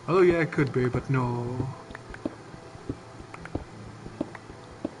 Although, yeah, it could be, but no.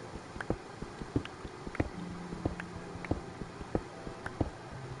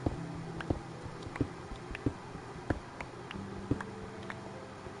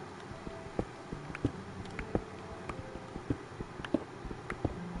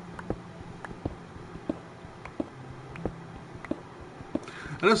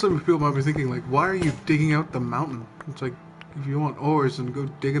 I know some people might be thinking, like, why are you digging out the mountain? It's like, if you want ores, then go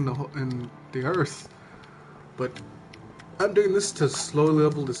dig in the earth. But I'm doing this to slowly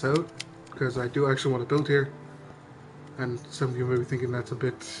level this out, because I do actually want to build here. And some of you may be thinking that's a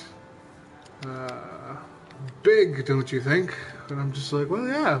bit big, don't you think? And I'm just like, well,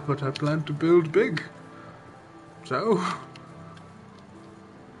 yeah, but I plan to build big. So...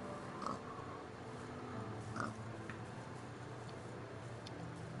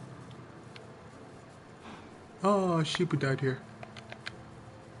 Oh, a sheep who died here.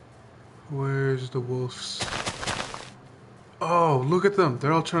 Where's the wolves? Oh, look at them.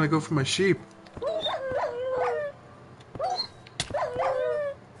 They're all trying to go for my sheep.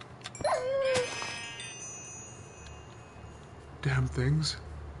 Damn things.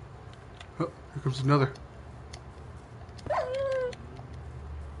 Oh, here comes another.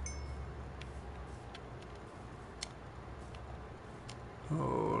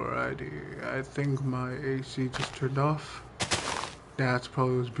 Alrighty, I think my AC just turned off. That's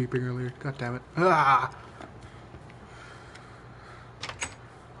probably was beeping earlier. God damn it. Ah!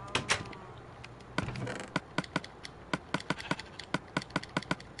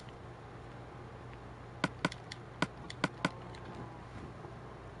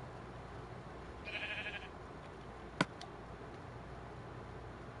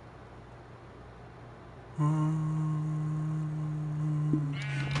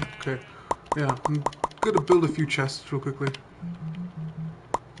 Okay. Yeah, I'm gonna build a few chests real quickly.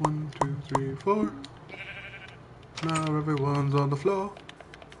 1, 2, 3, 4. Now everyone's on the floor.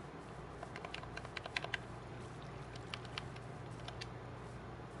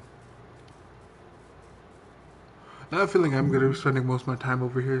 I have a feeling I'm going to be spending most of my time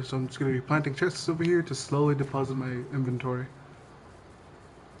over here, so I'm just going to be planting chests over here to slowly deposit my inventory.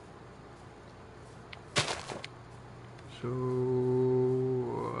 So,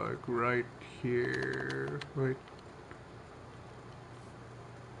 like right here, right.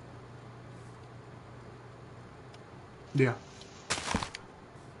 Yeah.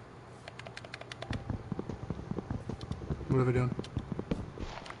 What have I done?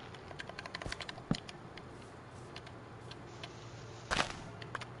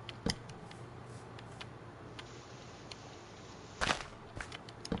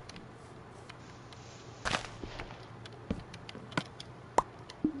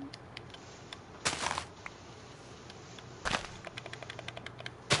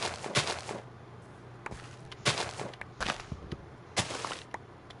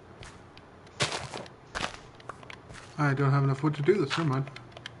 I don't have enough wood to do this, never mind.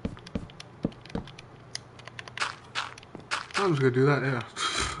 I'm just gonna do that,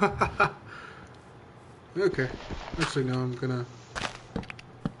 yeah. Okay. Actually, no, I'm gonna...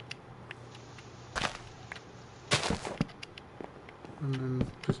 And then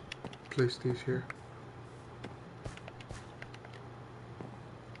just place these here.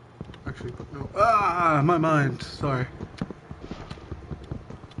 Actually, but no. Ah, my mind, sorry.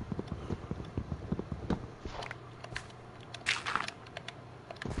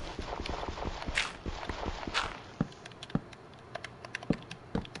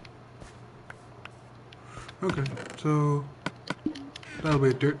 Okay, so that'll be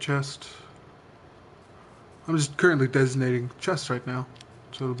a dirt chest. I'm just currently designating chests right now,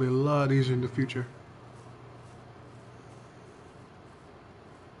 so it'll be a lot easier in the future.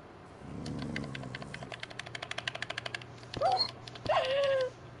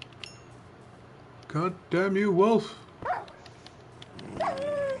 God damn you, wolf!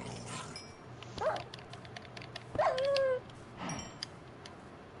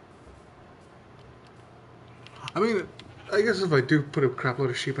 I mean, I guess if I do put a crap load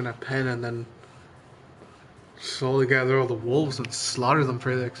of sheep in a pen and then slowly gather all the wolves and slaughter them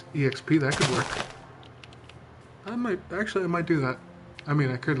for the EXP, that could work. I might do that. I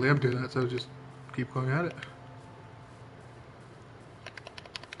mean, I currently am doing that, so just keep going at it.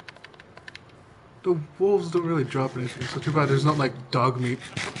 The wolves don't really drop anything, so too bad there's not like dog meat.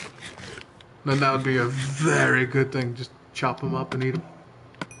 Then that would be a very good thing. Just chop them up and eat them.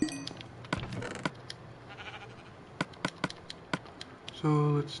 So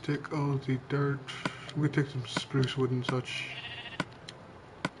let's take all the dirt. We take some spruce wood and such.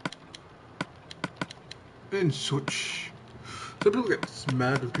 And such. Some people get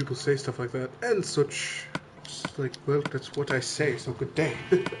mad when people say stuff like that. And such. It's like, well, that's what I say, so good day.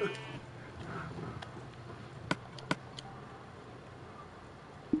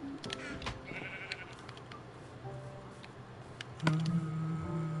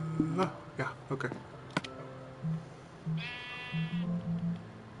 Yeah, okay.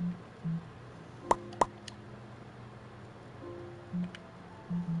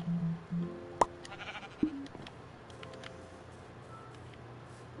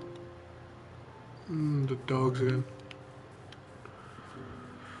 The dogs again.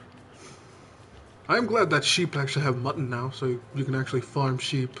 I'm glad that sheep actually have mutton now, so you can actually farm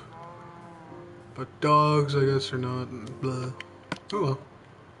sheep. But dogs, I guess, are not, and blah. Oh well.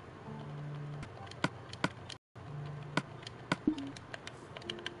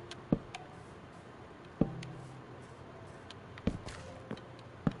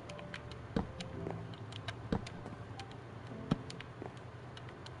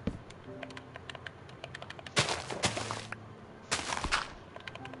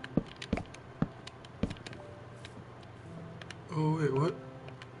 Oh, wait, what?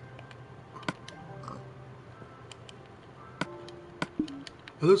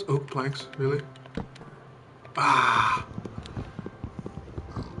 Are those oak planks, really? Ah!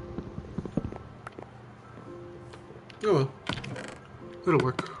 Oh well. It'll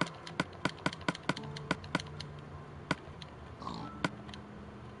work.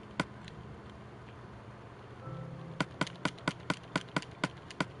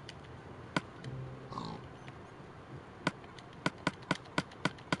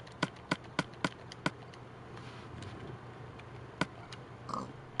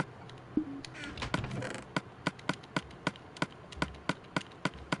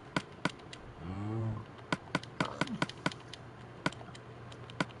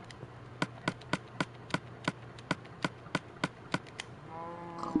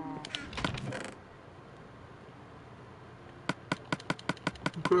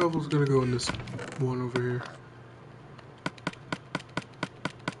 Gravel's gonna go in this one over here.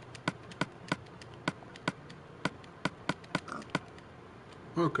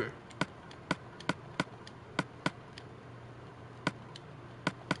 Okay.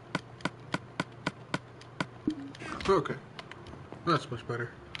 Okay. That's much better.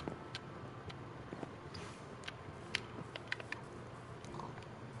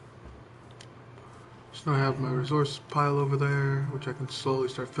 So now I have my resource pile over there, which I can slowly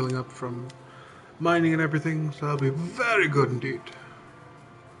start filling up from mining and everything, so that'll be very good indeed.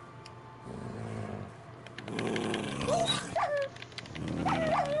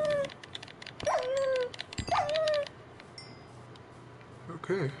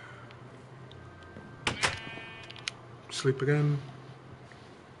 Okay. Sleep again.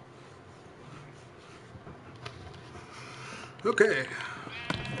 Okay.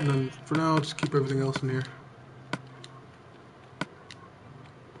 And then for now, I'll just keep everything else in here.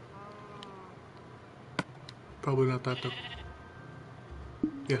 Probably not that though.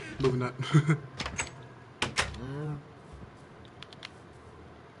 Yeah, moving that.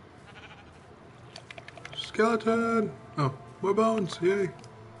 Skeleton! Oh, more bones! Yay!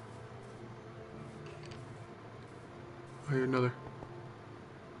 I hear another.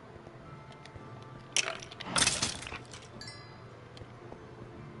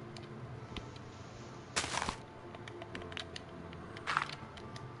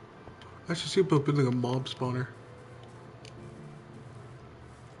 I should see about building a mob spawner.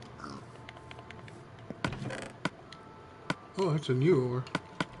 Oh, that's a new ore.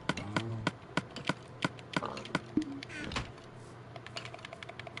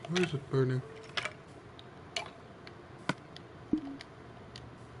 Where is it burning?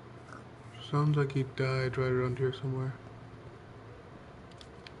 Sounds like he died right around here somewhere.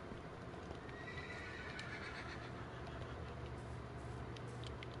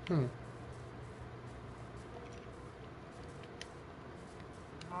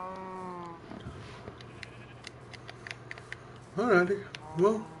 Alrighty,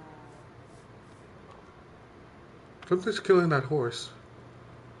 well, something's killing that horse.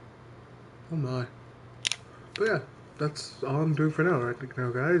 Oh my. But yeah, that's all I'm doing for now right now,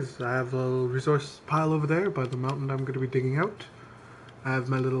 guys. I have a little resource pile over there by the mountain I'm going to be digging out. I have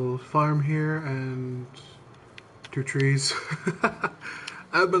my little farm here and 2 trees. I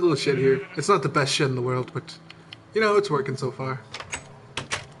have my little shed here. It's not the best shed in the world, but you know, it's working so far.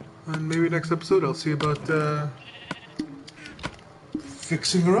 And maybe next episode I'll see about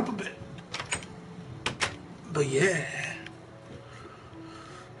fixing her up a bit. But yeah,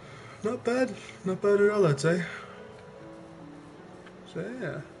 not bad at all, I'd say. So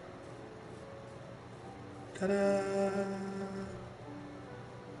yeah, ta-da!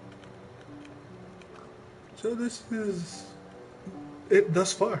 So this is it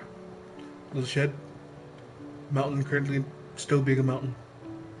thus far. Little shed, mountain currently still being a mountain,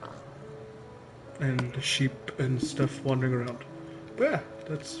 and sheep and stuff wandering around. But yeah,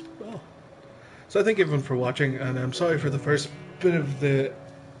 that's all. So I thank everyone for watching, and I'm sorry for the first bit of the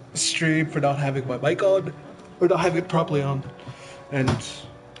stream for not having my mic on, or not having it properly on. And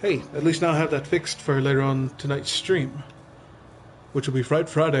hey, at least now I have that fixed for later on tonight's stream, which will be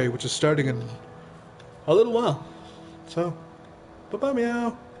Friday, which is starting in a little while. So, bye-bye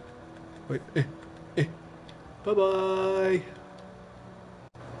meow. Wait, bye-bye.